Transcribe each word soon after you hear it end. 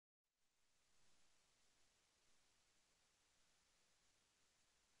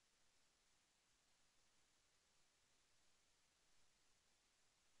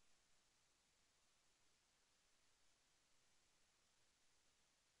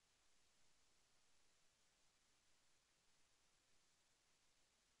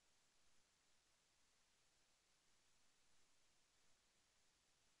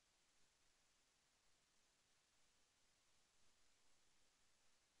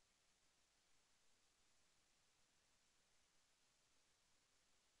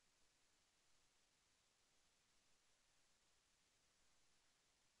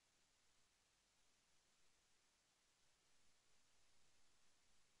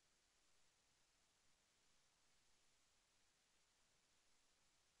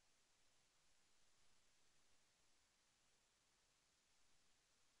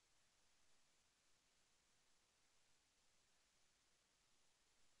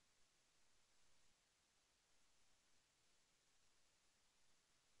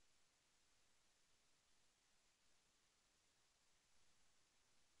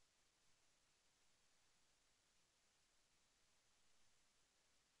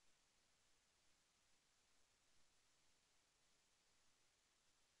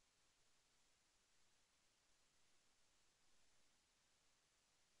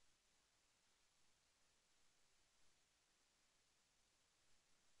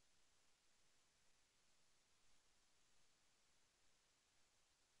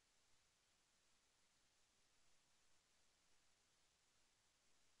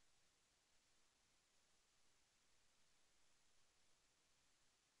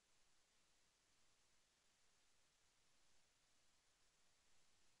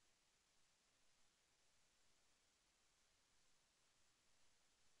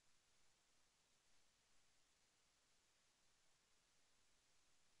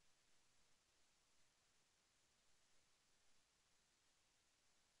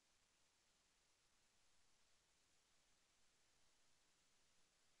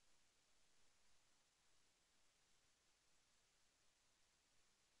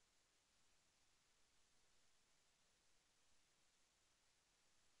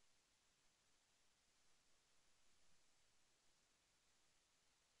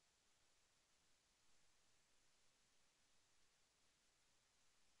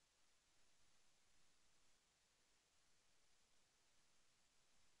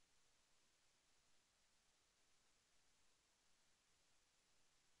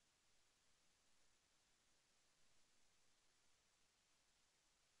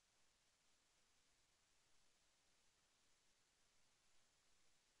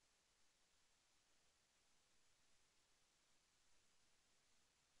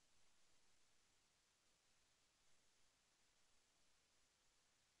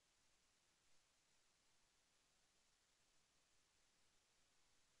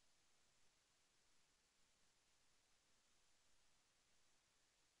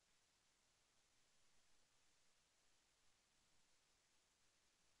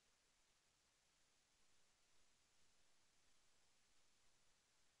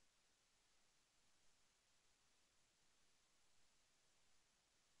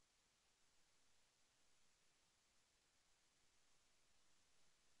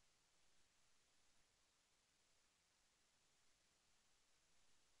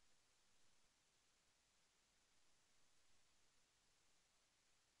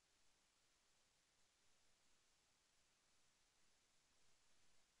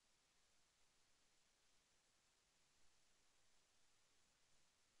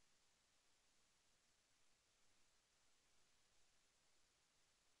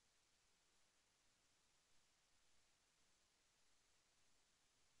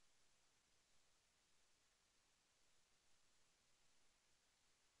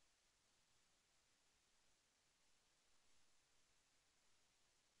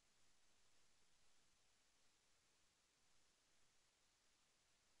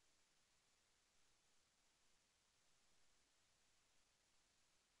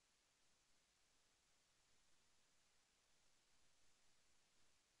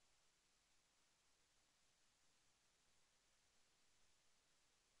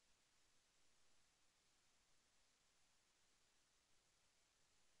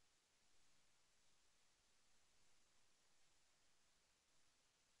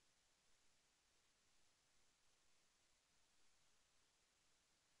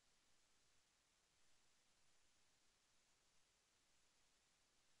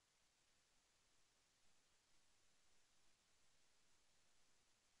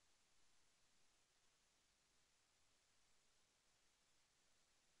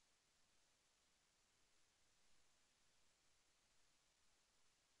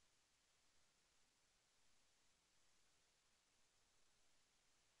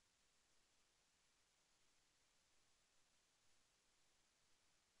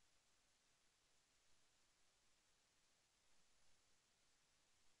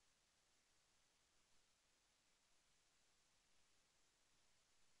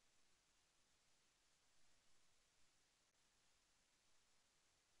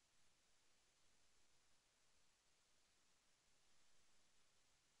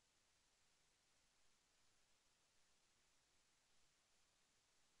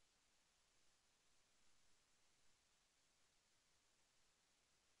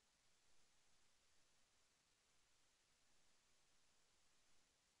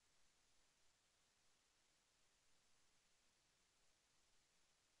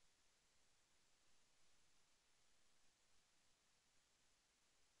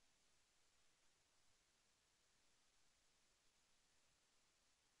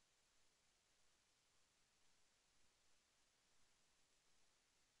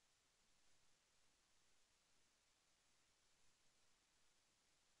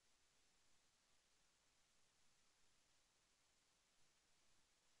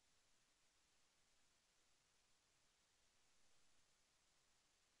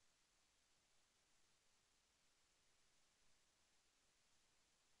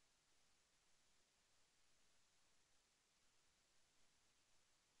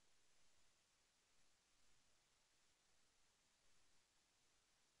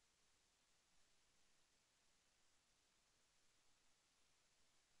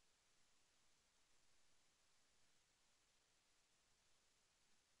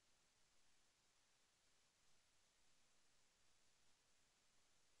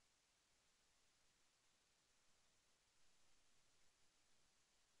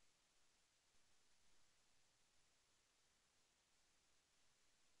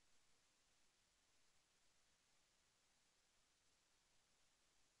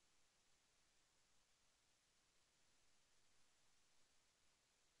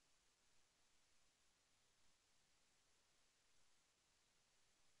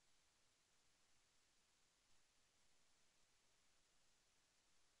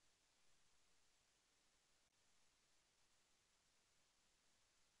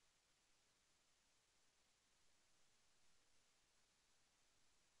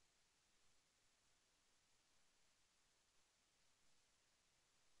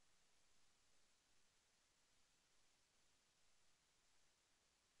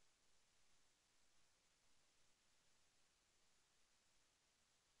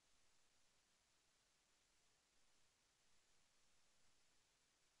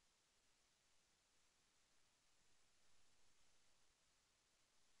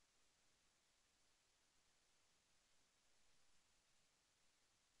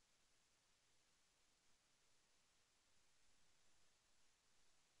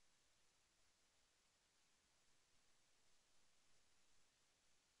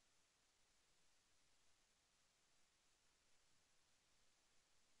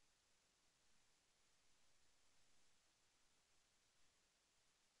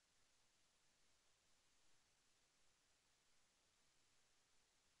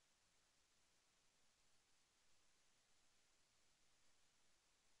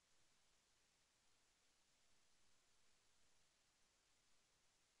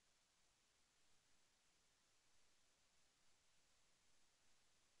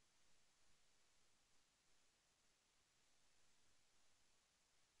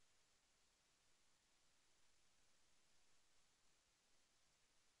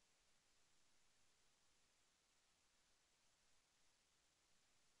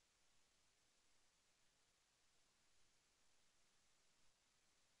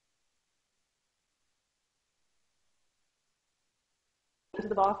into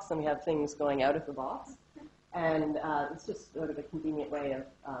the box and we have things going out of the box. And it's just sort of a convenient way of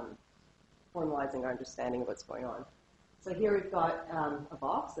formalizing our understanding of what's going on. So here we've got a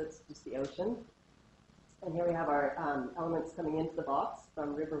box that's just the ocean. And here we have our elements coming into the box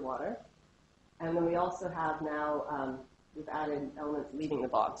from river water. And then we also have now, we've added elements leaving the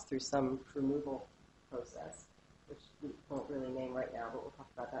box through some removal process, which we won't really name right now, but we'll talk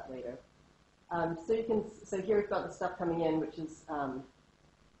about that later. So here we've got the stuff coming in, which is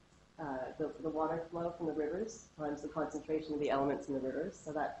the water flow from the rivers times the concentration of the elements in the rivers.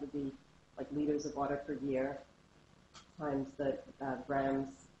 So that would be like liters of water per year times the grams,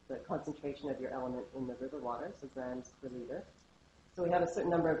 the concentration of your element in the river water, so grams per liter. So we have a certain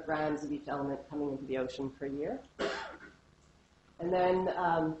number of grams of each element coming into the ocean per year. And then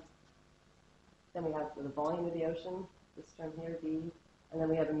we have the volume of the ocean, this term here, V. And then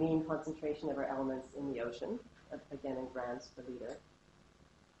we have a mean concentration of our elements in the ocean, again in grams per liter.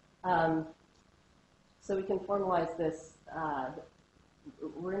 So we can formalize this.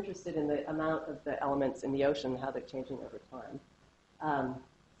 We're interested in the amount of the elements in the ocean, how they're changing over time.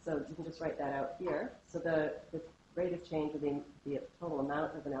 So you can just write that out here. So the rate of change of the total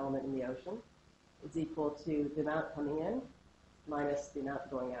amount of an element in the ocean is equal to the amount coming in minus the amount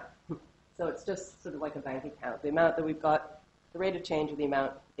going out. So it's just sort of like a bank account. The amount that we've got, the rate of change of the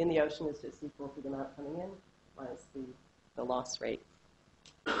amount in the ocean is just equal to the amount coming in minus the loss rate.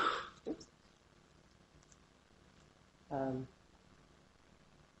 Oops.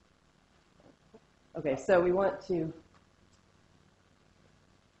 Okay, so we want to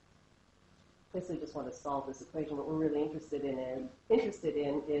basically just want to solve this equation. What we're really interested in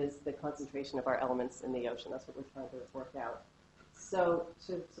is the concentration of our elements in the ocean. That's what we're trying to work out. So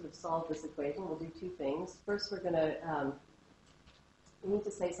to sort of solve this equation, we'll do two things. First, we're going to we need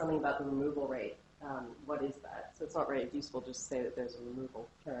to say something about the removal rate. What is that? So it's not very useful just to say that there's a removal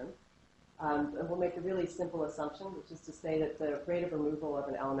term. And we'll make a really simple assumption, which is to say that the rate of removal of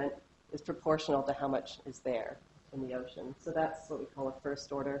an element is proportional to how much is there in the ocean. So that's what we call a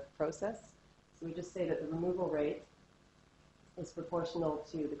first-order process. So we just say that the removal rate is proportional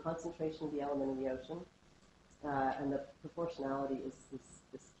to the concentration of the element in the ocean, and the proportionality is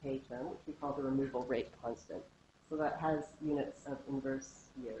this K term, which we call the removal rate constant. So that has units of inverse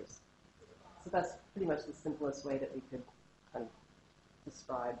years. So that's pretty much the simplest way that we could kind of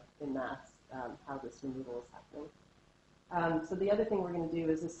describe in maths how this removal is happening. So the other thing we're going to do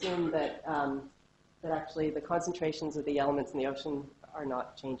is assume that that actually the concentrations of the elements in the ocean are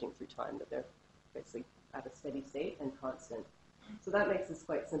not changing through time, that they're basically at a steady state and constant. So that makes this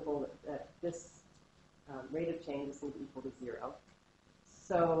quite simple, that this rate of change is going to be equal to 0.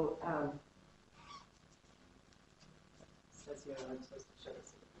 So it says here I'm supposed to show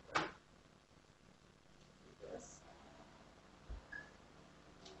this. This.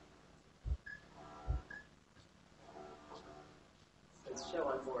 It says show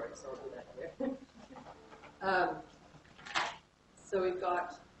on board, so I'll do that here. So we've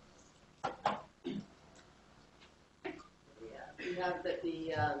got we have that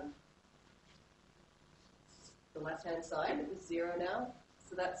the left-hand side is 0 now.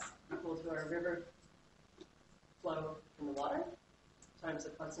 So that's equal to our river flow in the water times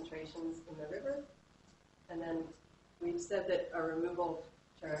the concentrations in the river. And then we've said that our removal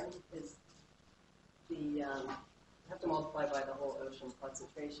term is the, you have to multiply by the whole ocean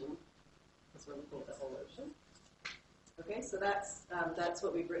concentration because we're looking at the whole ocean. Okay, so that's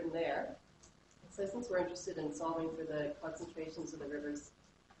what we've written there. So since we're interested in solving for the concentrations of the rivers,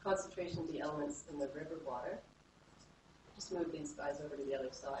 concentration of the elements in the river water, just move these guys over to the other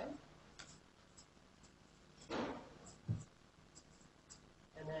side.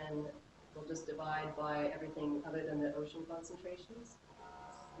 And then we'll just divide by everything other than the ocean concentrations.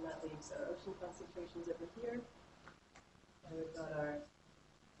 And that leaves our ocean concentrations over here. And we've got our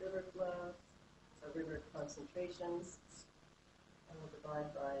river flow, our river concentrations. And we'll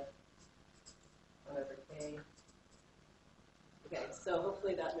divide by 1 over K. Okay, so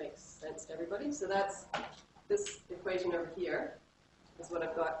hopefully that makes sense to everybody. So that's this equation over here is what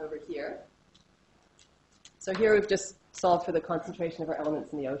I've got over here. So here we've just solved for the concentration of our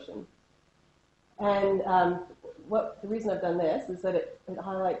elements in the ocean. And the reason I've done this is that it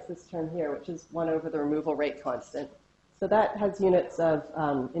highlights this term here, which is 1 over the removal rate constant. So that has units of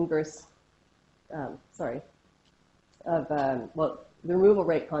the removal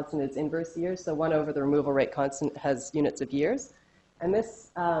rate constant is inverse years, so 1 over the removal rate constant has units of years. And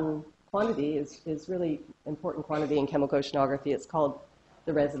this quantity is really important quantity in chemical oceanography. It's called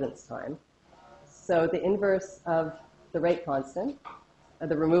the residence time. So the inverse of the rate constant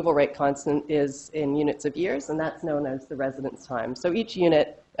the removal rate constant is in units of years, and that's known as the residence time. So each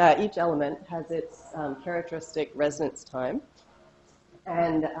element has its characteristic residence time,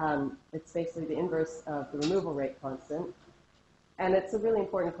 and it's basically the inverse of the removal rate constant. And it's a really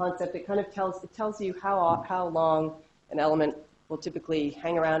important concept. It kind of tells you how long an element will typically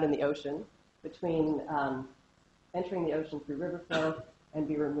hang around in the ocean between entering the ocean through river flow and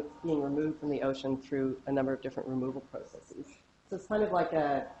being removed from the ocean through a number of different removal processes. So it's kind of like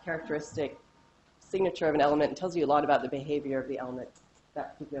a characteristic signature of an element. It tells you a lot about the behavior of the element,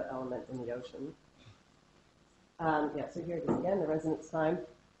 that particular element in the ocean. So here it is again, the residence time.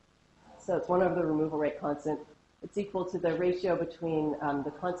 So it's 1 over the removal rate constant. It's equal to the ratio between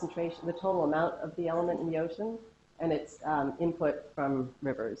the concentration, the total amount of the element in the ocean, and its input from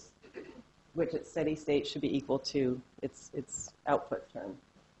rivers, which at steady state should be equal to its output term.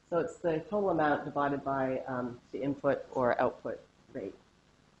 So it's the total amount divided by the input or output rate.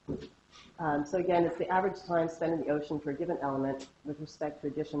 So again, it's the average time spent in the ocean for a given element with respect to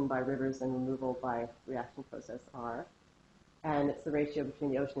addition by rivers and removal by reaction process R. And it's the ratio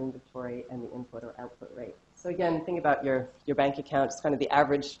between the ocean inventory and the input or output rate. So again, think about your bank account. It's kind of the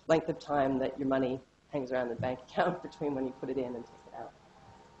average length of time that your money hangs around the bank account between when you put it in and take it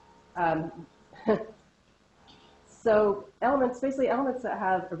out. So basically elements that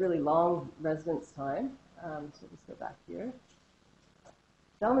have a really long residence time. So let's go back here.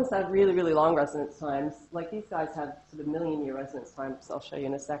 The elements that have really, really long residence times, like these guys have sort of million-year residence times, I'll show you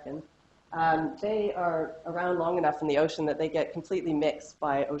in a second. They are around long enough in the ocean that they get completely mixed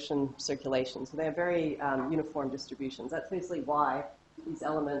by ocean circulation. So they have very uniform distributions. That's basically why these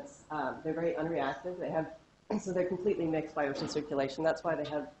elements, they're very unreactive. So they're completely mixed by ocean circulation. That's why they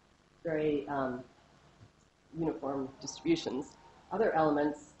have very uniform distributions. Other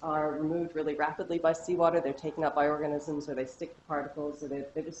elements are removed really rapidly by seawater. They're taken up by organisms, or they stick to particles, or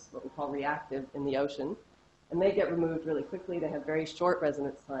they're just what we call reactive in the ocean. And they get removed really quickly. They have very short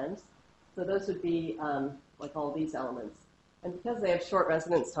residence times. So those would be like all these elements. And because they have short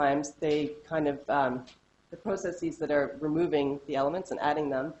residence times, they kind of, the processes that are removing the elements and adding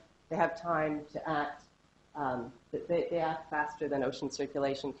them, they have time to act. They act faster than ocean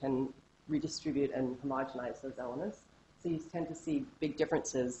circulation can redistribute and homogenize those elements. So you tend to see big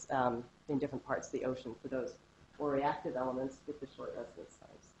differences in different parts of the ocean for those more reactive elements with the short residence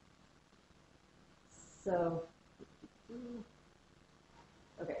times. So,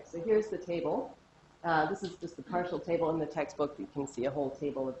 okay, so here's the table. This is just the partial table in the textbook. You can see a whole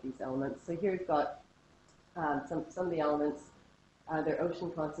table of these elements. So here you've got some of the elements, their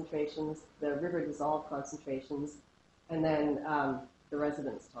ocean concentrations, the river dissolved concentrations, and then the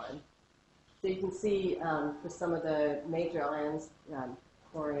residence time. So you can see for some of the major ions,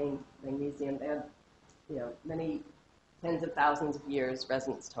 chlorine, magnesium, they have many tens of thousands of years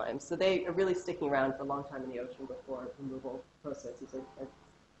residence time. So they are really sticking around for a long time in the ocean before removal processes are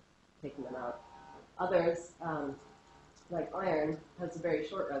taking them out. Others, like iron, has a very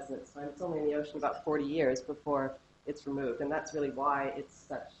short residence time. It's only in the ocean about 40 years before it's removed, and that's really why it's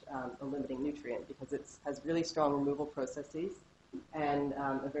such a limiting nutrient, because it has really strong removal processes and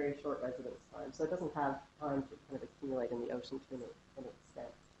a very short residence time. So it doesn't have time to kind of accumulate in the ocean to an extent.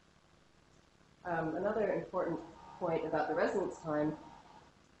 Another important point about the residence time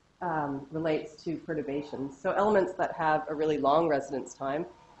relates to perturbations. So elements that have a really long residence time,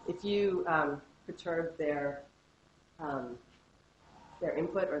 if you perturb their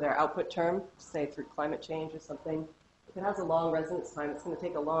input or their output term, say through climate change or something, if it has a long residence time, it's going to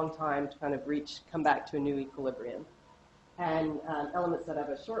take a long time to kind of come back to a new equilibrium. And elements that have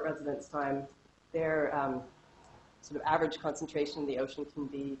a short residence time, their sort of average concentration in the ocean can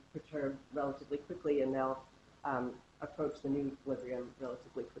be perturbed relatively quickly, and they'll approach the new equilibrium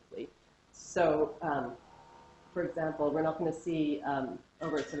relatively quickly. So, for example, we're not going to see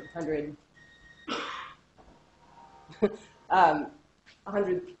over sort of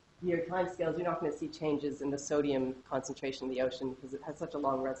 100-year timescales, you're not going to see changes in the sodium concentration in the ocean because it has such a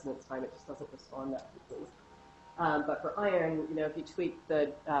long residence time, it just doesn't respond that quickly. But for iron, if you tweak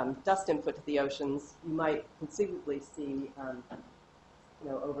the dust input to the oceans, you might conceivably see,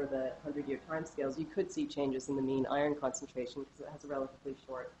 over the 100-year timescales, you could see changes in the mean iron concentration because it has a relatively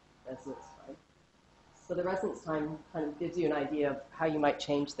short residence time. So the residence time kind of gives you an idea of how you might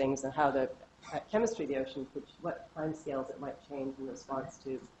change things and how the chemistry of the ocean, what timescales it might change in response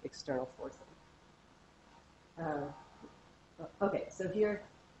to external forcing. Okay, so here,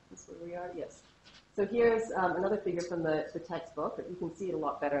 this is where we are, yes. So here's another figure from the textbook. You can see it a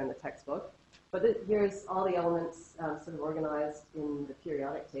lot better in the textbook. But here's all the elements sort of organized in the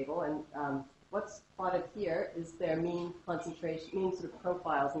periodic table. And what's plotted here is their mean concentration, mean sort of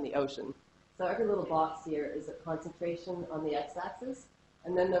profiles in the ocean. So every little box here is a concentration on the x-axis,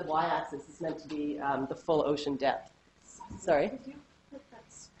 and then the y-axis is meant to be the full ocean depth. Sorry?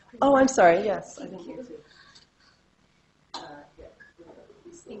 Oh, I'm sorry. Yes, I didn't mean to.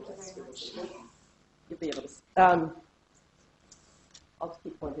 Thank you very much. You'll be able to. I'll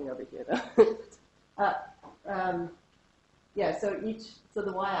keep pointing over here, though. Yeah, so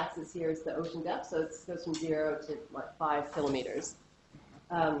the y-axis here is the ocean depth, so it goes from 0 to like 5 kilometers.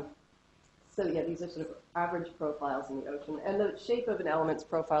 So yeah, these are sort of average profiles in the ocean, and the shape of an element's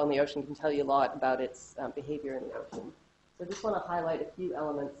profile in the ocean can tell you a lot about its behavior in the ocean. So I just want to highlight a few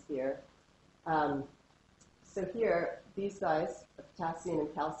elements here. So here, these guys, potassium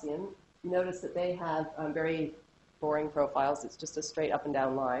and calcium, you notice that they have very boring profiles. It's just a straight up and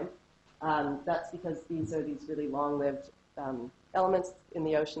down line. That's because these are these really long-lived elements in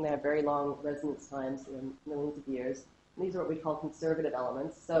the ocean. They have very long resonance times, millions of years. And these are what we call conservative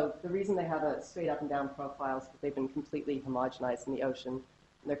elements. So the reason they have a straight up and down profile is because they've been completely homogenized in the ocean,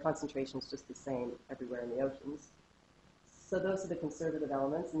 and their concentration is just the same everywhere in the oceans. So those are the conservative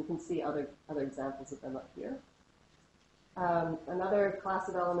elements, and you can see other examples of them up here. Another class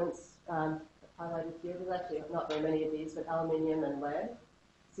of elements highlighted here, there's actually not very many of these, but aluminium and lead.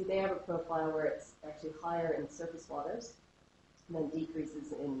 See, they have a profile where it's actually higher in surface waters and then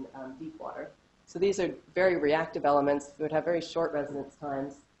decreases in deep water. So these are very reactive elements that would have very short resonance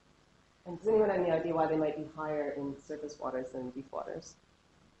times. And does anyone have any idea why they might be higher in surface waters than in deep waters?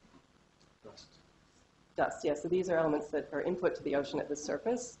 Dust, yeah. So these are elements that are input to the ocean at the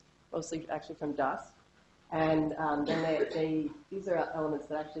surface, mostly actually from dust. And then these are elements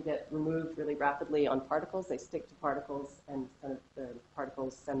that actually get removed really rapidly on particles. They stick to particles, and kind of the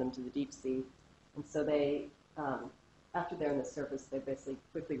particles send them to the deep sea. And so they, after they're on the surface, they're basically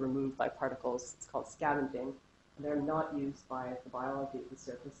quickly removed by particles. It's called scavenging. And they're not used by the biology at the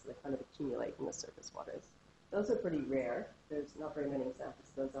surface, so they kind of accumulate in the surface waters. Those are pretty rare. There's not very many examples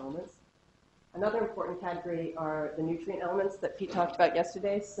of those elements. Another important category are the nutrient elements that Pete talked about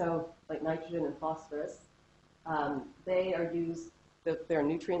yesterday, so like nitrogen and phosphorus. They are used, they're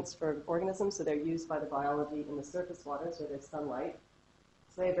nutrients for organisms, so they're used by the biology in the surface waters where there's sunlight.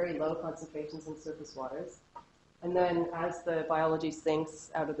 So they have very low concentrations in surface waters. And then as the biology sinks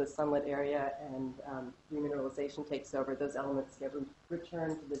out of the sunlit area and remineralization takes over, those elements get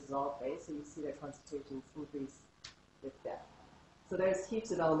returned to the dissolved phase, so you see their concentrations increase with depth. So there's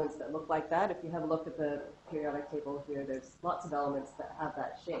heaps of elements that look like that. If you have a look at the periodic table here, there's lots of elements that have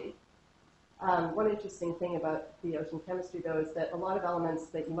that shape. One interesting thing about the ocean chemistry, though, is that a lot of elements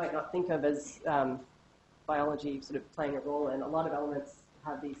that you might not think of as biology sort of playing a role in, a lot of elements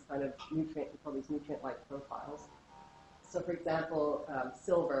have these kind of we call these nutrient-like profiles. So, for example,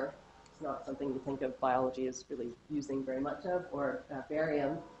 silver is not something you think of biology as really using very much of, or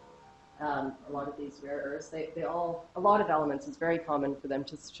barium. A lot of these rare earths, a lot of elements, it's very common for them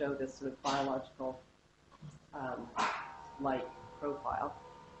to show this sort of biological like profile.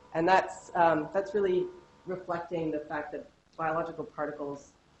 And that's really reflecting the fact that biological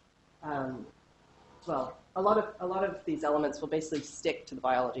particles, well, a lot of these elements will basically stick to the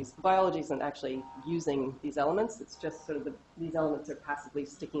biology. So the biology isn't actually using these elements. It's just sort of these elements are passively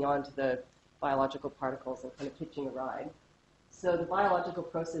sticking onto the biological particles and kind of hitching a ride. So the biological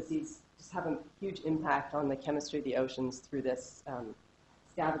processes just have a huge impact on the chemistry of the oceans through this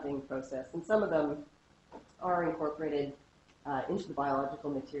scavenging process. And some of them are incorporated into the biological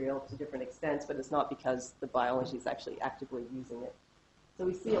material to different extents, but it's not because the biology is actually actively using it. So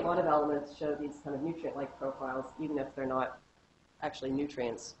we see a lot of elements show these kind of nutrient-like profiles, even if they're not actually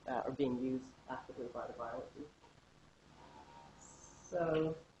nutrients or being used actively by the biology.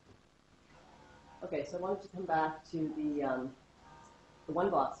 So, okay, so I wanted to come back to the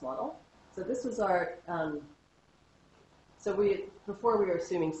one-box model. So this was our, before we were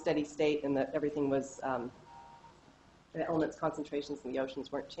assuming steady state and that everything was, the elements concentrations in the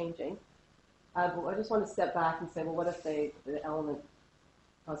oceans weren't changing. But I just want to step back and say, well, what if the element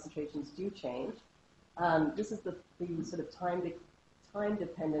concentrations do change? This is the sort of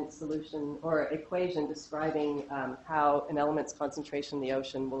time-dependent solution or equation describing how an element's concentration in the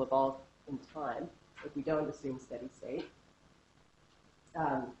ocean will evolve in time if we don't assume steady state.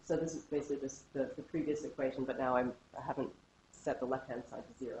 So this is basically just the previous equation, but now I haven't set the left-hand side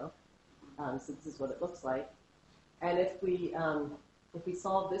to 0. So this is what it looks like. And if we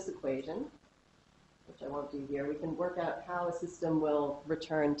solve this equation, which I won't do here, we can work out how a system will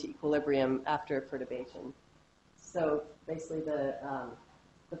return to equilibrium after perturbation. So basically the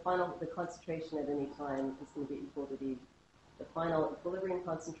concentration at any time is going to be equal to the the final equilibrium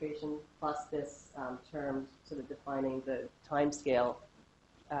concentration plus this term sort of defining the time scale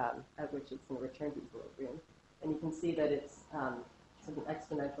at which it's going to return to equilibrium. And you can see that it's sort of an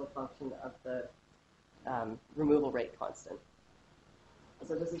exponential function of the removal rate constant.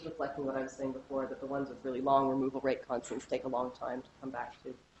 So this is reflecting what I was saying before, that the ones with really long removal rate constants take a long time to come back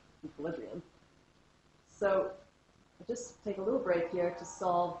to equilibrium. So I'll just take a little break here to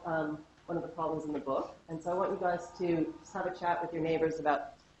solve one of the problems in the book. And so I want you guys to just have a chat with your neighbors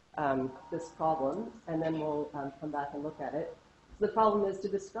about this problem, and then we'll come back and look at it. So the problem is to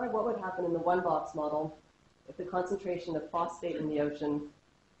describe what would happen in the one-box model if the concentration of phosphate in the ocean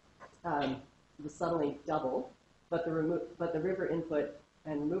was suddenly doubled, but the river input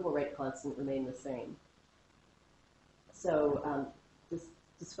and removal rate constant remain the same. So just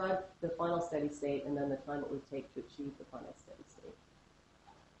describe the final steady state and then the time it would take to achieve the final steady state.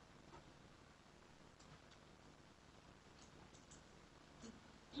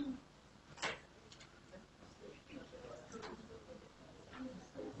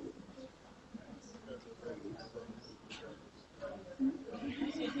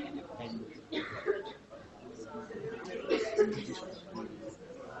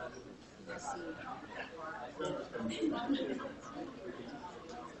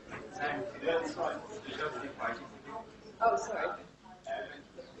 Oh, sorry.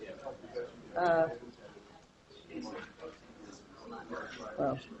 Oh.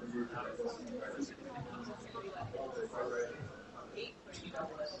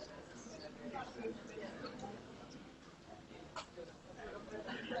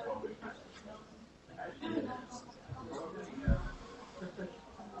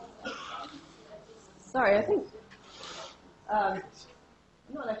 Sorry, I think I'm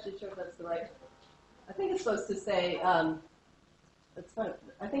not actually sure if that's the right. I think it's supposed to say. It's fine.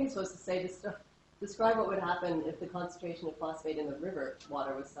 I think it's supposed to say describe what would happen if the concentration of phosphate in the river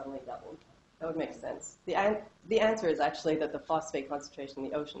water was suddenly doubled. That would make sense. The answer is actually that the phosphate concentration in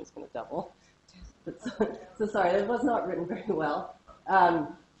the ocean is going to double. So sorry, that was not written very well.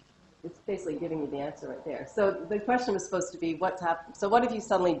 It's basically giving you the answer right there. So the question was supposed to be what's happened. So what if you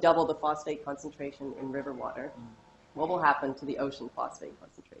suddenly double the phosphate concentration in river water? What will happen to the ocean phosphate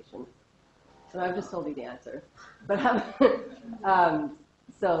concentration? So I've just told you the answer, but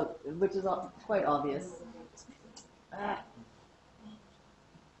so which is quite obvious.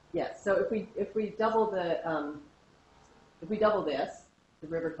 Yes. So if we double this, the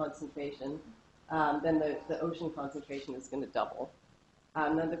river concentration, then the ocean concentration is going to double.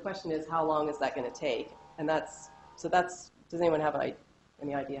 Then the question is, how long is that going to take? And does anyone have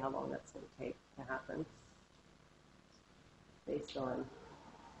any idea how long that's going to take to happen? Based on,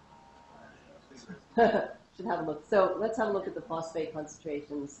 should have a look. So let's have a look at the phosphate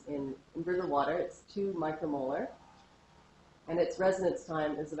concentrations in river water. It's 2 micromolar, and its residence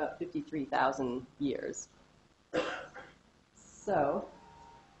time is about 53,000 years. So,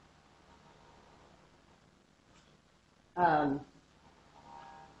 so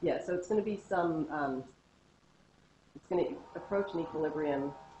it's going to be it's going to approach an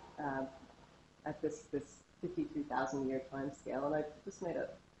equilibrium at this 53,000 year time scale, and I've just made a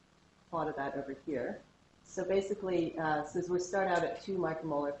plot of that over here. So basically, since we start out at 2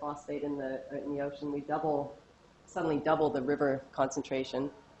 micromolar phosphate in the ocean, we suddenly double the river concentration.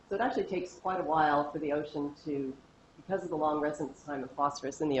 So it actually takes quite a while for the ocean to, because of the long residence time of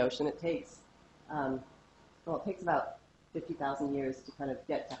phosphorus in the ocean, it takes about 50,000 years to kind of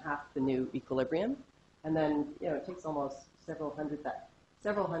get to half the new equilibrium, and then it takes almost several hundred,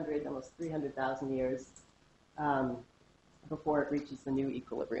 almost 300,000 years before it reaches the new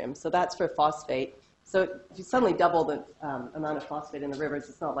equilibrium. So that's for phosphate. So if you suddenly double the amount of phosphate in the rivers,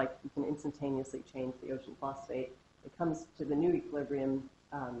 it's not like you can instantaneously change the ocean phosphate. It comes to the new equilibrium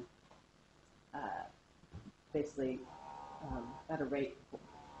basically at a rate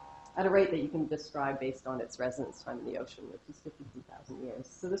that you can describe based on its residence time in the ocean, which is 53,000 years.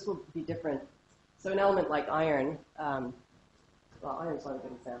 So this will be different. So an element like iron, iron's not a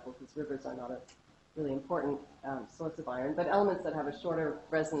good example because rivers are not a really important source of iron, but elements that have a shorter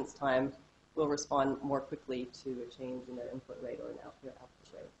residence time will respond more quickly to a change in their input rate or their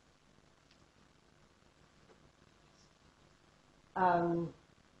output rate.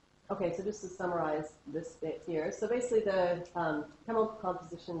 Okay, so just to summarize this bit here. So basically the chemical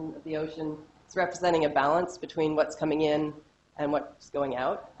composition of the ocean is representing a balance between what's coming in and what's going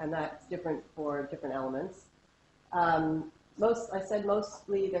out, and that's different for different elements. I said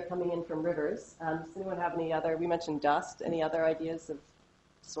mostly they're coming in from rivers. Does anyone have any other, we mentioned dust, any other ideas of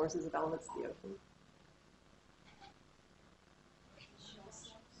sources of elements in the ocean?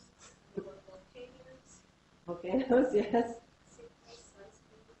 Volcanoes, yes.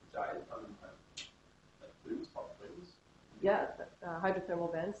 Yeah,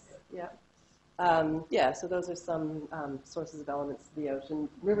 hydrothermal vents, yeah. Yeah, so those are some sources of elements to the ocean.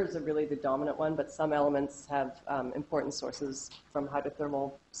 Rivers are really the dominant one, but some elements have important sources from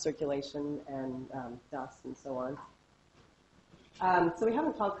hydrothermal circulation and dust and so on. So we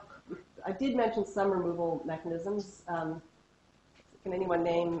haven't talked, I did mention some removal mechanisms. Can anyone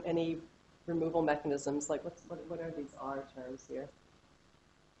name any removal mechanisms? Like what are these R terms here?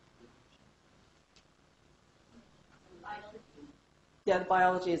 Yeah, the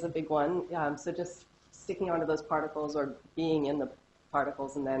biology is a big one. So just sticking onto those particles or being in the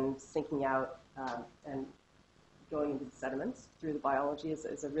particles and then sinking out and going into the sediments through the biology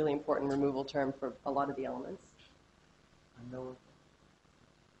is a really important removal term for a lot of the elements. Underground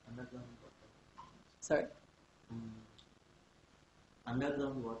water. Sorry?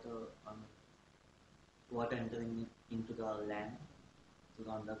 Underground water, water entering into the land, to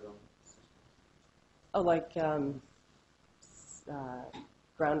the underground. Oh, like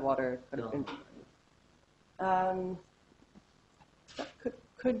groundwater that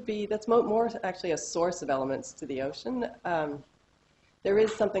could be. That's more actually a source of elements to the ocean. There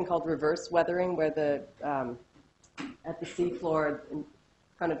is something called reverse weathering, where at the seafloor,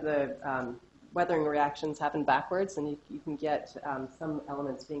 kind of the weathering reactions happen backwards, and you can get some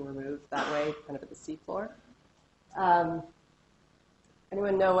elements being removed that way, kind of at the seafloor.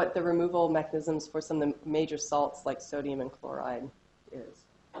 Anyone know what the removal mechanisms for some of the major salts like sodium and chloride is?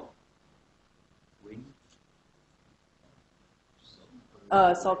 Wind.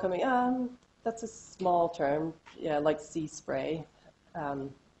 Salt coming. That's a small term. Yeah, like sea spray. So,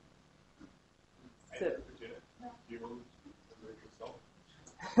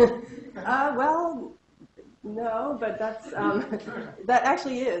 well, no, but that's that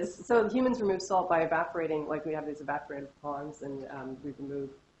actually is. So humans remove salt by evaporating, like we have these evaporative ponds, and we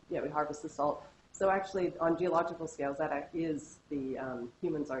harvest the salt. So actually, on geological scales, that is the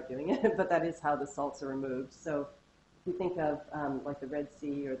humans aren't doing it, but that is how the salts are removed. So if you think of like the Red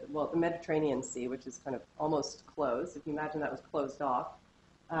Sea or the Mediterranean Sea, which is kind of almost closed. If you imagine that was closed off,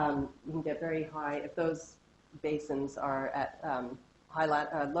 you can get very high if those basins are at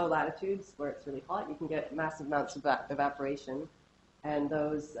low latitudes where it's really hot. You can get massive amounts of evaporation, and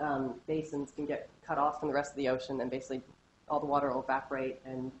those basins can get cut off from the rest of the ocean, and basically all the water will evaporate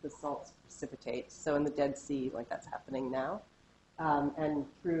and the salts precipitate. So in the Dead Sea, like that's happening now. And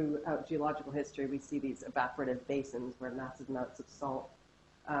throughout geological history, we see these evaporative basins where massive amounts of salt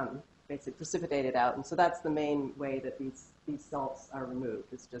basically precipitated out. And so that's the main way that these salts are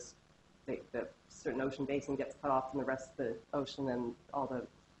removed. It's just the certain ocean basin gets cut off from the rest of the ocean, and all the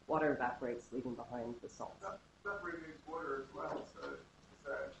water evaporates, leaving behind the salts. That removes water as well, so does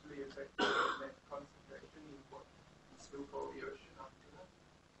that actually affect the net concentration in what we still call the ocean after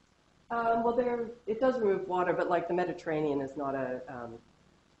that? Well, it does remove water, but like the Mediterranean is not a.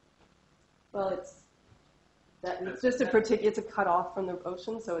 It's just it's a cut off from the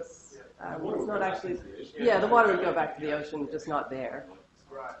ocean, so it's not actually. Yeah, the water would go back to the ocean, just not there.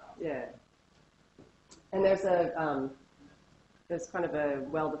 Right. Yeah. And there's kind of a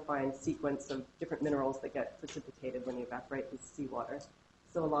well-defined sequence of different minerals that get precipitated when you evaporate the seawater.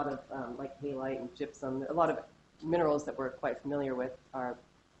 So a lot of like halite and gypsum, a lot of minerals that we're quite familiar with are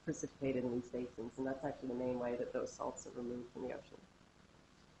precipitated in these basins, and that's actually the main way that those salts are removed from the ocean.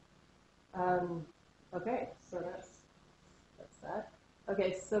 Okay, so that's that.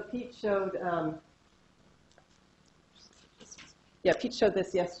 Okay, so Pete showed. Pete showed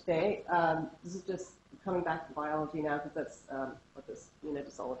this yesterday. This is just coming back to biology now, because that's what this unit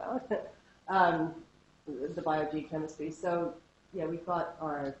is all about. The biogeochemistry. So yeah, we've got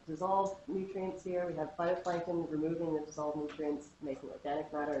our dissolved nutrients here. We have phytoplankton removing the dissolved nutrients, making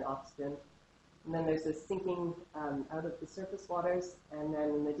organic matter and oxygen. And then there's this sinking out of the surface waters. And then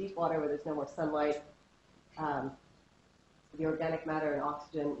in the deep water, where there's no more sunlight, the organic matter and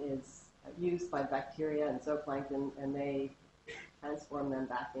oxygen is used by bacteria and zooplankton, and they transform them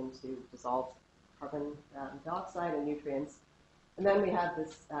back into dissolved carbon dioxide and nutrients. And then we have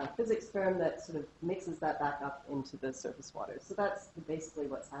this physics term that sort of mixes that back up into the surface waters. So that's basically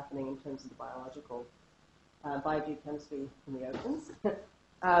what's happening in terms of the biological biogeochemistry in the oceans.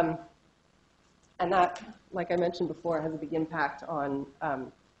 And that, like I mentioned before, has a big impact on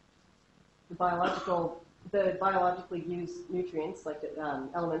the biologically used nutrients, like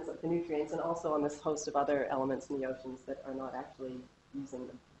elements like the nutrients, and also on this host of other elements in the oceans that are not actually using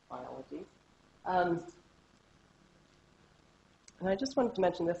the biology. And I just wanted to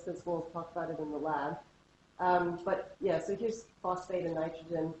mention this, as we'll talk about it in the lab. But yeah, so here's phosphate and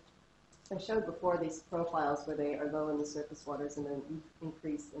nitrogen. I showed before these profiles where they are low in the surface waters and then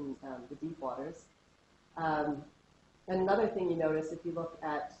increase in the deep waters. And another thing you notice if you look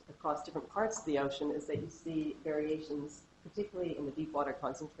at across different parts of the ocean is that you see variations, particularly in the deep water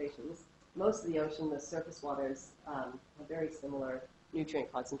concentrations. Most of the ocean, the surface waters, have very similar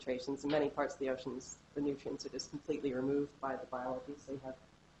nutrient concentrations. In many parts of the oceans, the nutrients are just completely removed by the biology, so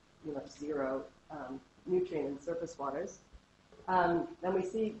you have zero nutrient in surface waters. And we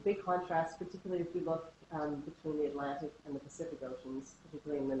see big contrasts, particularly if we look between the Atlantic and the Pacific Oceans,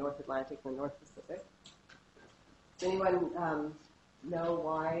 particularly in the North Atlantic and the North Pacific. Does anyone know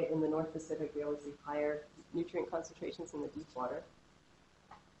why in the North Pacific we always see higher nutrient concentrations in the deep water?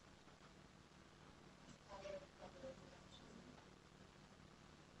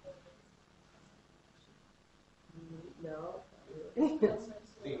 No. Think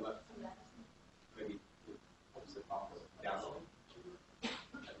about maybe the opposite download.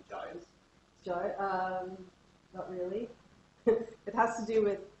 Giants? Not really. It has to do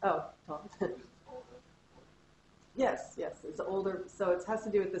with, Tom. Yes, it's older. So it has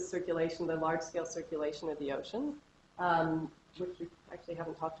to do with the circulation, the large-scale circulation of the ocean, which we actually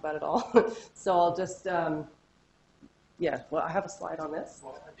haven't talked about at all. So I'll just, I have a slide on this.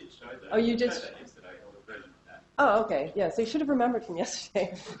 Well, I did show that. Oh, you did? I showed that yesterday, or the version of that. Oh, okay. Yeah, so you should have remembered from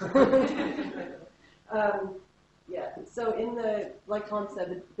yesterday. So like Tom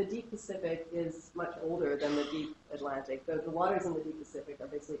said, the deep Pacific is much older than the deep Atlantic. The waters in the deep Pacific are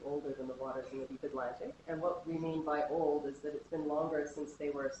basically older than the waters in the deep Atlantic. And what we mean by old is that it's been longer since they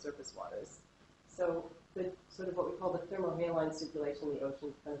were surface waters. So the sort of what we call the thermohaline circulation in the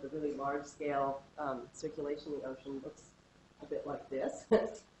ocean, kind of the really large-scale circulation in the ocean, looks a bit like this.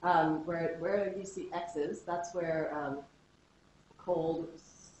 Where you see X's, that's where cold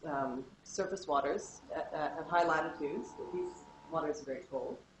surface waters at high latitudes. These waters are very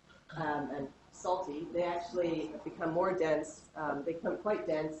cold and salty. They actually become more dense. They become quite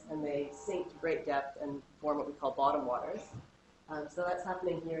dense, and they sink to great depth and form what we call bottom waters. So that's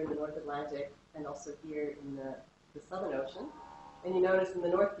happening here in the North Atlantic and also here in the Southern Ocean. And you notice in the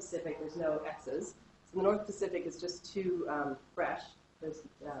North Pacific there's no X's. So the North Pacific is just too fresh.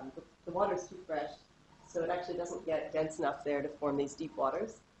 The water's too fresh, so it actually doesn't get dense enough there to form these deep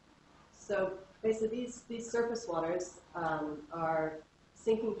waters. So basically these surface waters are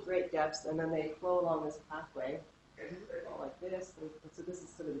sinking to great depths, and then they flow along this pathway like this. And so this is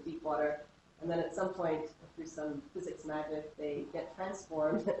sort of the deep water. And then at some point, through some physics magic, they get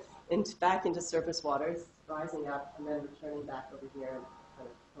transformed back into surface waters, rising up and then returning back over here and kind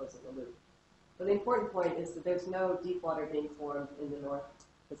of closing the loop. But the important point is that there's no deep water being formed in the North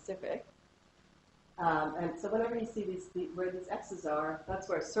Pacific. And so whenever you see where these X's are, that's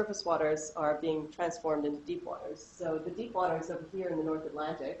where surface waters are being transformed into deep waters. So the deep waters over here in the North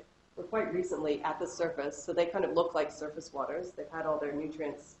Atlantic were quite recently at the surface, so they kind of look like surface waters. They've had all their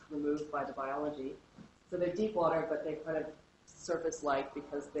nutrients removed by the biology. So they're deep water, but they're kind of surface-like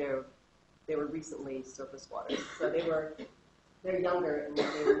because they were recently surface waters. So they're younger and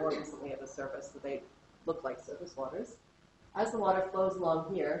they were more recently at the surface, so they look like surface waters. As the water flows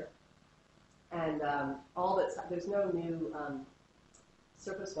along here, and there's no new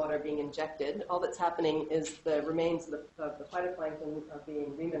surface water being injected. All that's happening is the remains of the phytoplankton are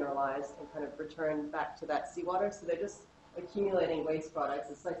being remineralized and kind of returned back to that seawater. So they're just accumulating waste products.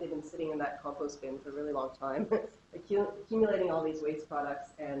 It's like they've been sitting in that compost bin for a really long time, accumulating all these waste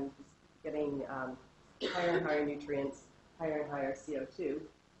products and getting higher and higher nutrients, higher and higher CO2.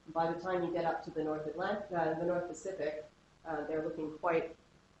 By the time you get up to the North Pacific, they're looking quite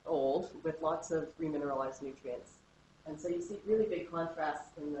old with lots of remineralized nutrients. And so you see really big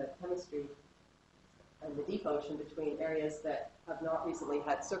contrasts in the chemistry and the deep ocean between areas that have not recently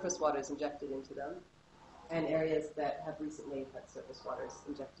had surface waters injected into them and areas that have recently had surface waters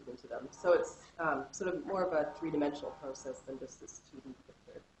injected into them. So it's sort of more of a three-dimensional process than just this 2D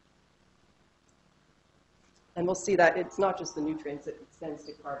picture. And we'll see that it's not just the nutrients, it extends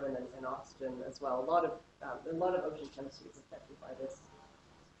to carbon and oxygen as well. A lot of ocean chemistry is affected by this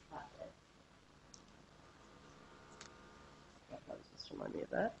pathway. That was just remind me of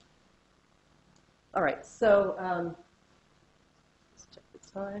that. All right, so let's check the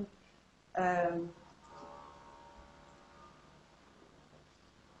time.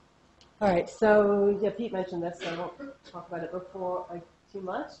 All right, so yeah, Pete mentioned this, so I won't talk about it before too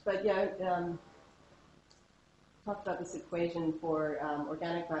much, but yeah, talked about this equation for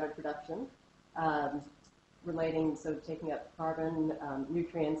organic matter production, taking up carbon,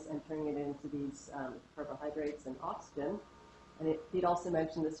 nutrients, and turning it into these carbohydrates and oxygen. And Pete also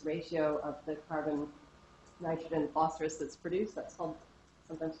mentioned this ratio of the carbon, nitrogen, phosphorus that's produced. That's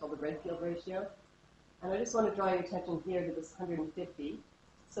sometimes called the Redfield ratio. And I just want to draw your attention here to this 150.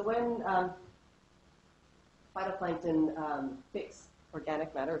 So when phytoplankton fix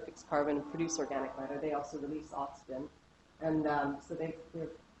organic matter, fix carbon, produce organic matter. They also release oxygen. And so they're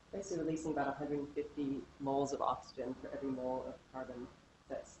basically releasing about 150 moles of oxygen for every mole of carbon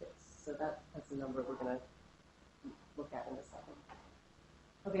that's fixed. So that's the number we're going to look at in a second.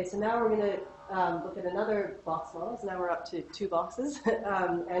 Okay, so now we're going to look at another box model. So now we're up to 2 boxes.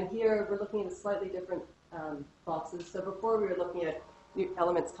 And here we're looking at slightly different boxes. So before we were looking at new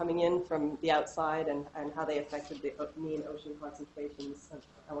elements coming in from the outside and how they affected the mean ocean concentrations of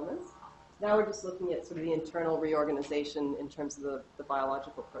elements. Now we're just looking at sort of the internal reorganization in terms of the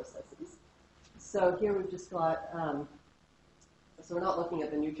biological processes. So here we've just got, so we're not looking at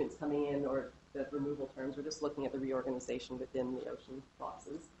the nutrients coming in or the removal terms. We're just looking at the reorganization within the ocean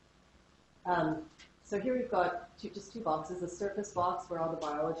boxes. So here we've got just 2 boxes, a surface box where all the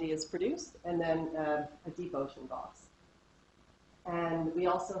biology is produced, and then a deep ocean box. And we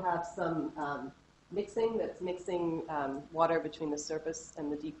also have some mixing that's mixing water between the surface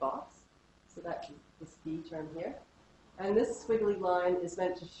and the deep box. So that's this B term here. And this squiggly line is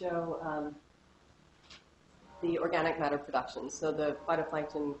meant to show the organic matter production, so the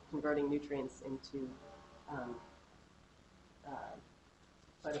phytoplankton converting nutrients into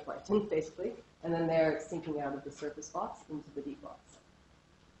phytoplankton, basically, and then they're sinking out of the surface box into the deep box.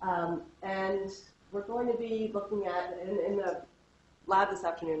 And we're going to be looking at, in the lab this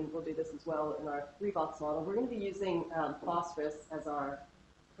afternoon, we'll do this as well in our 3-box model, we're going to be using phosphorus as our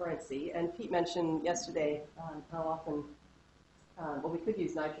currency. And Pete mentioned yesterday how often, well, we could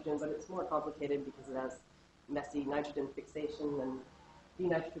use nitrogen, but it's more complicated because it has messy nitrogen fixation and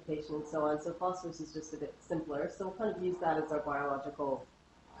denitrification and so on. So phosphorus is just a bit simpler. So we'll kind of use that as our biological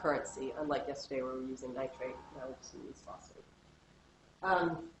currency, unlike yesterday where we were using nitrate. Now we're just going to use phosphate.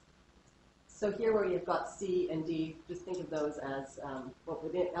 So here where you've got C and D, just think of those as what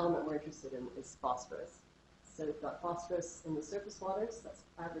the element we're interested in is phosphorus. So we've got phosphorus in the surface waters, that's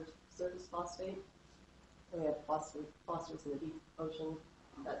average surface phosphate. And we have phosphorus in the deep ocean,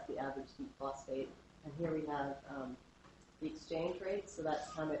 that's the average deep phosphate. And here we have the exchange rate, so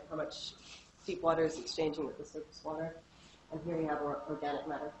that's how much deep water is exchanging with the surface water. And here we have our organic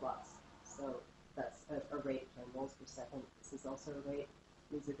matter flux. So that's a rate, moles per second. This is also a rate.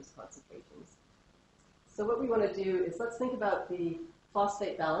 These are just concentrations. So what we want to do is let's think about the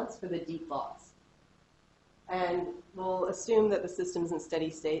phosphate balance for the deep box. And we'll assume that the system's in steady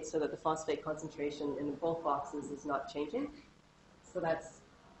state so that the phosphate concentration in both boxes is not changing. So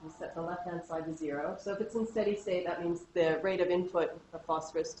we'll set the left-hand side to 0. So if it's in steady state, that means the rate of input of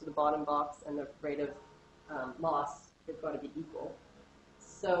phosphorus to the bottom box and the rate of loss have got to be equal.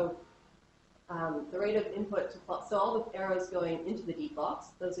 So the rate of input to so all the arrows going into the deep box,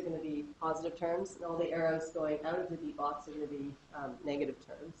 those are going to be positive terms, and all the arrows going out of the deep box are going to be negative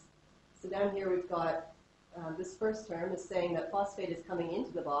terms. So down here we've got this first term is saying that phosphate is coming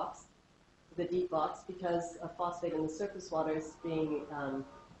into the box, the deep box, because of phosphate in the surface water is being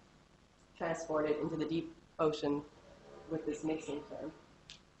transported into the deep ocean with this mixing term.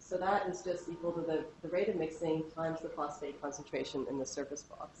 So that is just equal to the rate of mixing times the phosphate concentration in the surface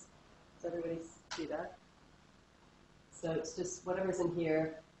box. Does everybody see that? So it's just whatever's in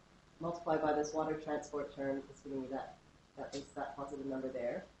here multiplied by this water transport term is giving you that positive number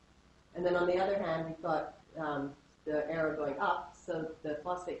there. And then on the other hand, we've got the arrow going up, so the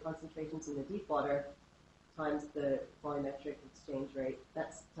phosphate concentrations in the deep water times the volumetric exchange rate.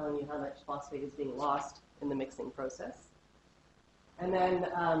 That's telling you how much phosphate is being lost in the mixing process. And then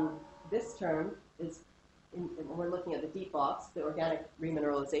this term is, when we're looking at the deep box, the organic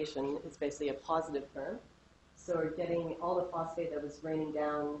remineralization is basically a positive term. So we're getting all the phosphate that was raining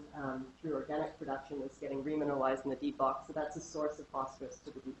down through organic production is getting remineralized in the deep box. So that's a source of phosphorus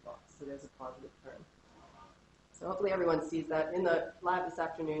to the deep box. So there's a positive term. So hopefully everyone sees that. In the lab this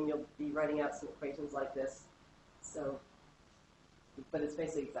afternoon, you'll be writing out some equations like this. So, but it's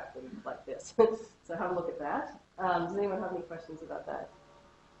basically exactly like this. So have a look at that. Does anyone have any questions about that?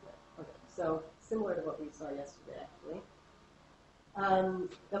 Okay, so similar to what we saw yesterday, actually.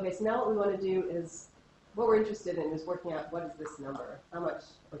 Okay, so now what we want to do is, what we're interested in is working out what is this number, how much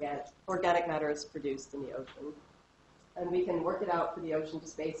organic matter is produced in the ocean. And we can work it out for the ocean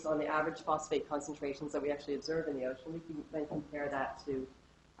just based on the average phosphate concentrations that we actually observe in the ocean. We can then compare that to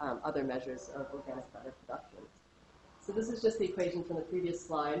other measures of organic matter production. So this is just the equation from the previous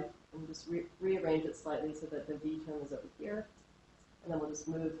slide. And just rearrange it slightly so that the V term is over here. And then we'll just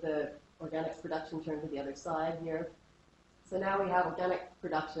move the organic production term to the other side here. So now we have organic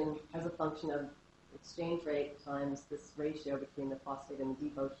production as a function of exchange rate times this ratio between the phosphate in the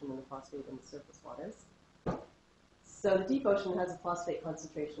deep ocean and the phosphate in the surface waters. So the deep ocean has a phosphate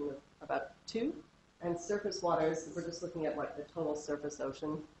concentration of about 2. And surface waters, we're just looking at what the total surface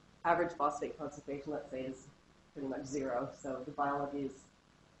ocean. Average phosphate concentration, let's say, is pretty much 0. So the biology is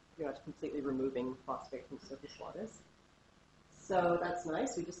pretty much completely removing phosphate from surface waters. So that's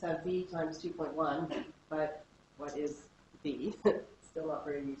nice. We just have V times 2.1, but what is V? Still not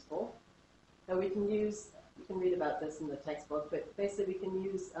very useful. So we can use, you can read about this in the textbook, but basically we can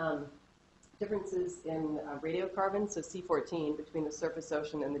use differences in radiocarbon, so C14, between the surface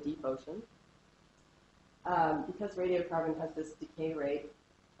ocean and the deep ocean. Because radiocarbon has this decay rate,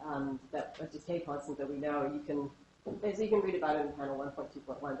 that a decay constant that we know, you can read about it in panel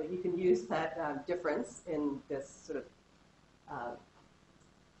 1.2.1, but you can use that difference in this sort of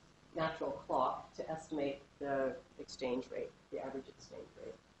natural clock to estimate the exchange rate, the average exchange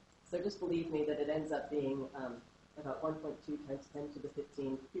rate. So just believe me that it ends up being about 1.2 times 10 to the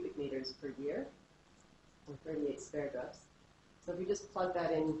 15 cubic meters per year, or 38 spare drops. So if we just plug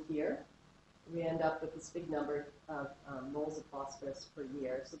that in here, we end up with this big number of moles of phosphorus per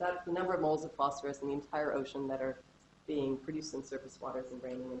year. So that's the number of moles of phosphorus in the entire ocean that are being produced in surface waters and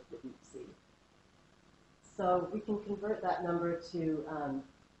draining into the deep sea. So we can convert that number to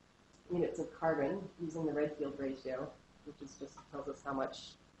units of carbon using the Redfield ratio, which is just tells us how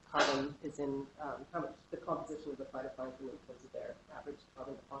much carbon is in, how much the composition of the phytoplankton in terms of their average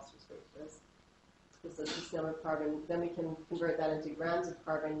carbon to phosphorus ratios. Gives us this number of carbon. Then we can convert that into grams of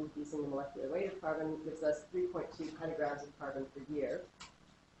carbon using the molecular weight of carbon. Gives us 3.2 petagrams of carbon per year.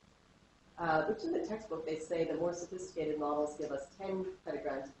 Which in the textbook they say the more sophisticated models give us 10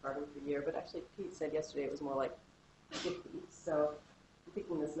 petagrams of carbon per year, but actually Pete said yesterday it was more like 50. So I'm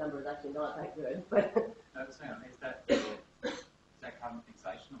thinking this number is actually not that good. But No, so is that carbon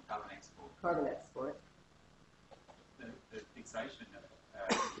fixation or carbon export? Carbon export. The fixation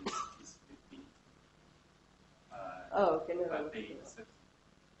is 50. Oh, okay, no. But so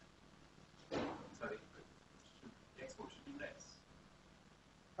the export should be less.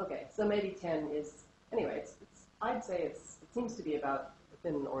 Okay, so maybe 10 is, anyway, I'd say it seems to be about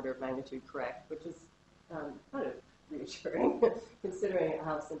within an order of magnitude correct, which is kind of reassuring considering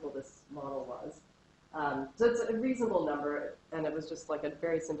how simple this model was. So it's a reasonable number, and it was just like a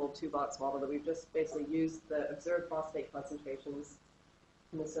very simple 2-box model that we've just basically used the observed phosphate concentrations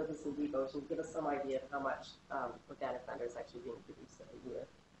in the surface and deep ocean to give us some idea of how much organic matter is actually being produced every year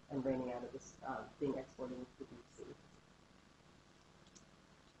and raining out of this, being exported into the deep sea.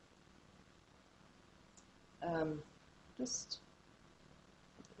 Just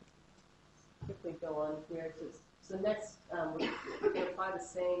quickly go on here. So next, we're going to apply the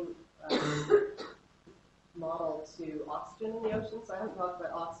same model to oxygen in the ocean. So I haven't talked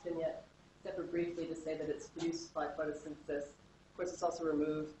about oxygen yet, except for briefly to say that it's produced by photosynthesis. Of course, it's also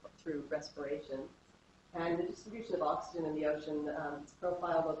removed through respiration. And the distribution of oxygen in the ocean, its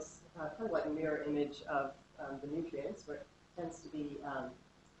profile looks kind of like a mirror image of the nutrients, where it tends to be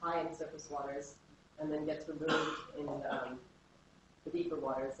high in surface waters, and then gets removed in the deeper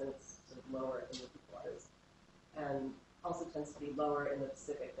waters, and it's sort of lower in the deep waters. And also tends to be lower in the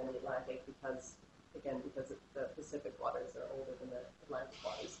Pacific than the Atlantic because the Pacific waters are older than the Atlantic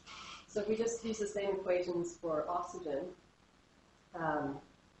waters. So if we just use the same equations for oxygen,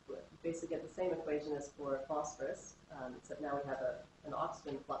 we basically get the same equation as for phosphorus, except now we have an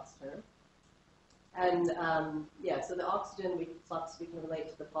oxygen flux term. And so the oxygen flux we can relate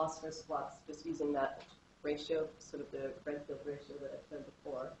to the phosphorus flux just using that ratio, sort of the Redfield ratio that I showed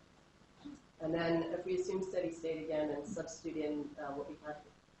before. And then if we assume steady state again and substitute in what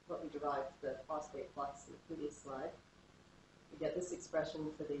we derived the phosphate flux in the previous slide, we get this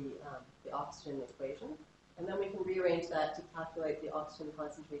expression for the oxygen equation. And then we can rearrange that to calculate the oxygen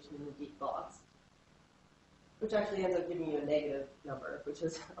concentration in the deep box, which actually ends up giving you a negative number, which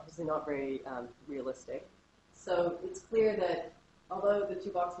is obviously not very realistic. So it's clear that although the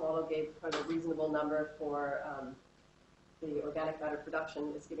 2-box model gave kind of a reasonable number for the organic matter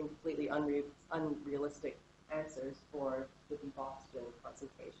production, it's giving completely unrealistic answers for the deep oxygen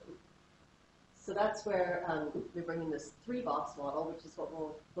concentration. So that's where we bring in this 3-box model, which is what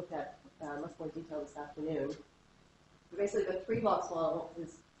we'll look at much more detail this afternoon. Basically, the 3-box model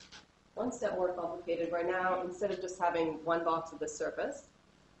is one step more complicated. Right now, instead of just having one box at the surface,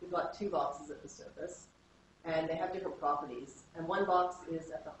 we've got 2 boxes at the surface, and they have different properties. And one box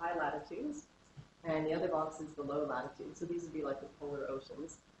is at the high latitudes, and the other box is the low latitudes. So these would be like the polar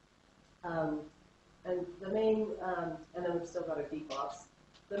oceans. And the main, and then we've still got a deep box.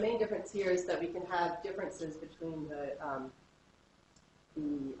 The main difference here is that we can have differences between the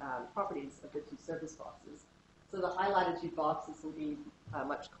properties of the 2 surface boxes. So the high latitude box is indeed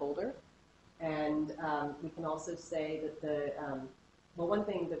much colder, and we can also say that one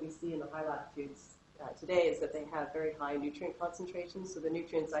thing that we see in the high latitudes today is that they have very high nutrient concentrations, so the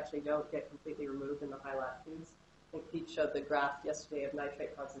nutrients actually don't get completely removed in the high latitudes. I think Pete showed the graph yesterday of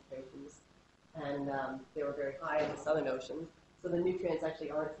nitrate concentrations, and they were very high in the Southern Ocean, so the nutrients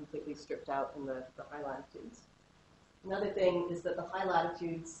actually aren't completely stripped out in the high latitudes. Another thing is that the high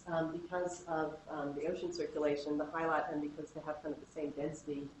latitudes, because of the ocean circulation, and because they have kind of the same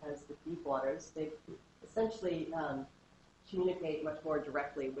density as the deep waters, they essentially communicate much more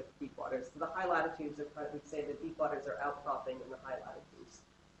directly with deep waters. So the high latitudes are kind of, we'd say the deep waters are outcropping in the high latitudes.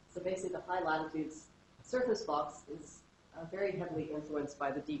 So basically the high latitudes surface box is very heavily influenced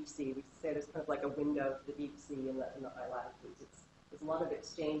by the deep sea. We say there's kind of like a window to the deep sea in the high latitudes. There's a lot of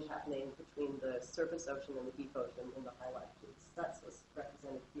exchange happening between the surface ocean and the deep ocean in the high latitudes. That's what's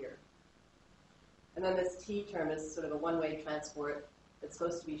represented here. And then this T term is sort of a one-way transport. It's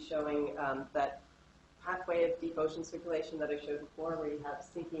supposed to be showing that pathway of deep ocean circulation that I showed before, where you have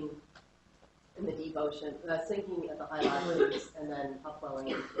sinking in the deep ocean, sinking at the high latitudes, and then upwelling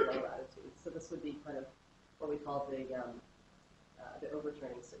into the low latitudes. So this would be kind of what we call the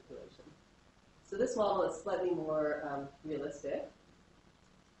overturning circulation. So this model is slightly more realistic.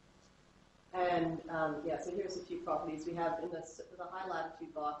 And so here's a few properties. We have in the high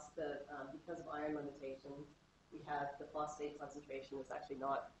latitude box, because of iron limitation, we have the phosphate concentration is actually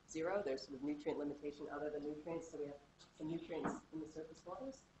not zero. There's sort of nutrient limitation other than nutrients, so we have some nutrients in the surface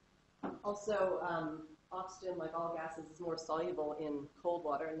waters. Also, oxygen, like all gases, is more soluble in cold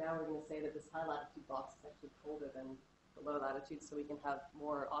water, and now we're going to say that this high latitude box is actually colder than the low latitude, so we can have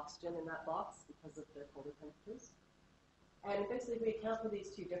more oxygen in that box because of the colder temperatures. And basically, if we account for these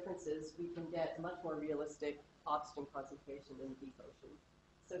two differences, we can get a much more realistic oxygen concentration in the deep ocean.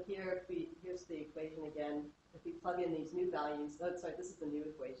 So here's the equation again. If we plug in these new values, this is the new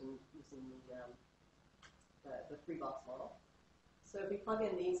equation using the three-box model. So if we plug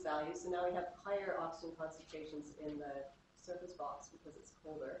in these values, so now we have higher oxygen concentrations in the surface box because it's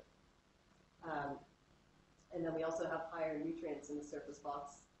colder. And then we also have higher nutrients in the surface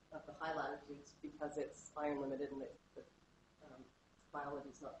box of the high latitudes because it's iron limited and the biology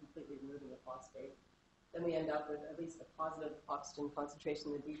is not completely removing the phosphate. Then we end up with at least a positive oxygen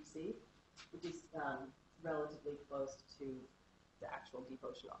concentration in the deep sea, which is relatively close to the actual deep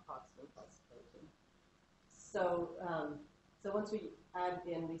ocean oxygen concentration. So once we add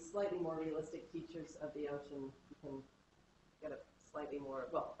in these slightly more realistic features of the ocean, we can get a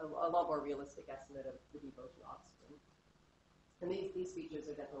lot more realistic estimate of the deep ocean oxygen. And these features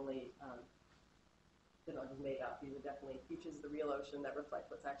are definitely they're not just made up. These are definitely features of the real ocean that reflect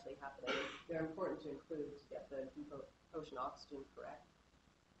what's actually happening. They're important to include to get the deep ocean oxygen correct.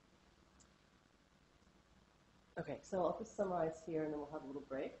 Okay, so I'll just summarize here and then we'll have a little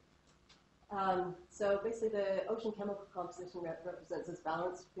break. So basically the ocean chemical composition represents this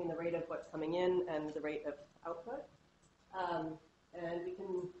balance between the rate of what's coming in and the rate of output. And we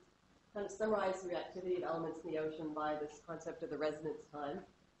can kind of summarize the reactivity of elements in the ocean by this concept of the residence time,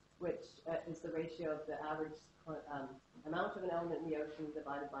 which is the ratio of the average amount of an element in the ocean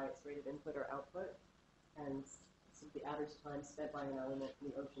divided by its rate of input or output, and sort of the average time spent by an element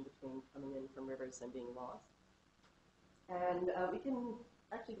in the ocean between coming in from rivers and being lost. And we can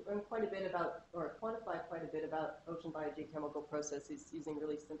actually learn quite a bit about, or quantify quite a bit about ocean biogeochemical processes using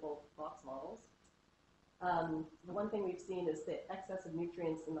really simple box models. The one thing we've seen is the excess of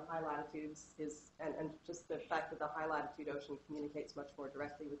nutrients in the high latitudes and just the fact that the high latitude ocean communicates much more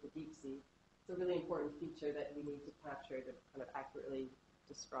directly with the deep sea. It's a really important feature that we need to capture to kind of accurately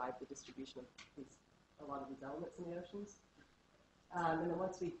describe the distribution of a lot of these elements in the oceans. And then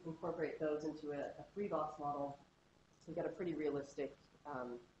once we incorporate those into a three-box model, we get a pretty realistic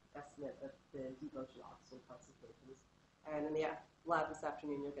estimate of the deep ocean oxygen concentrations. And in the lab this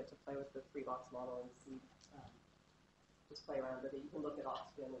afternoon, you'll get to play with the three-box model and see, just play around with it. You can look at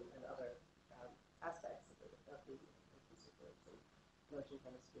oxygen and other aspects of the ocean circulation, ocean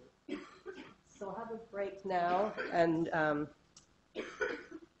chemistry. So we'll have a break now and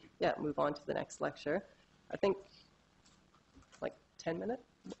move on to the next lecture. I think like 10 minutes?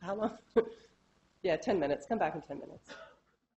 How long? Yeah, 10 minutes. Come back in 10 minutes.